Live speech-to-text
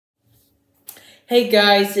Hey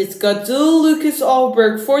guys, it's Godzilla Lucas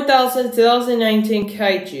Allberg 4000 2019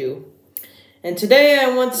 Kaiju. And today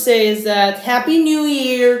I want to say is that Happy New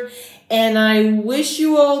Year, and I wish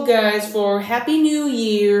you all guys for Happy New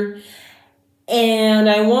Year. And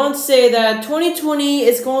I want to say that 2020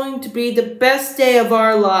 is going to be the best day of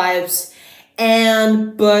our lives.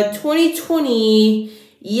 But 2020,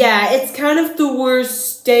 yeah, it's kind of the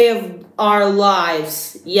worst day of our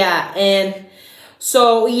lives. Yeah, and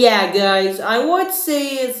so yeah, guys, I want to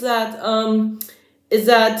say is that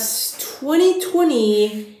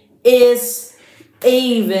 2020 is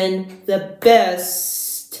even the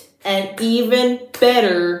best and even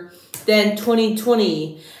better than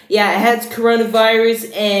 2020. Yeah, it had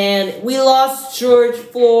coronavirus and we lost George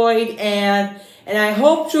Floyd and I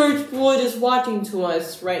hope George Floyd is watching to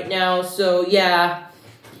us right now. So yeah,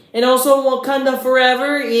 and also Wakanda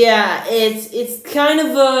Forever. Yeah, it's kind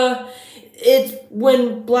of it's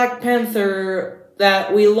when Black Panther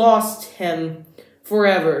that we lost him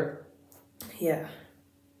forever. Yeah.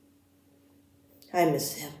 I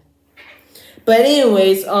miss him. But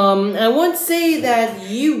anyways, I want to say that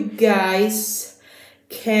you guys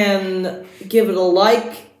can give it a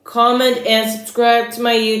like, comment, and subscribe to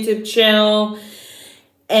my YouTube channel.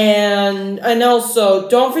 And also,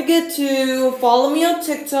 don't forget to follow me on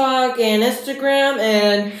TikTok and Instagram,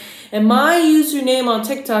 and my username on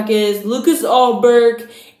TikTok is Lucas Allberg,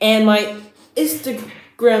 and my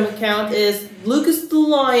Instagram account is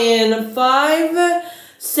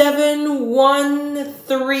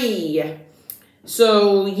LucasTheLion5713.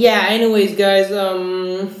 So yeah, anyways guys,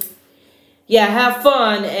 yeah, have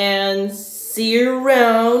fun and see you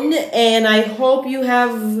around, and I hope you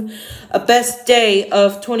have a best day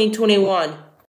of 2021.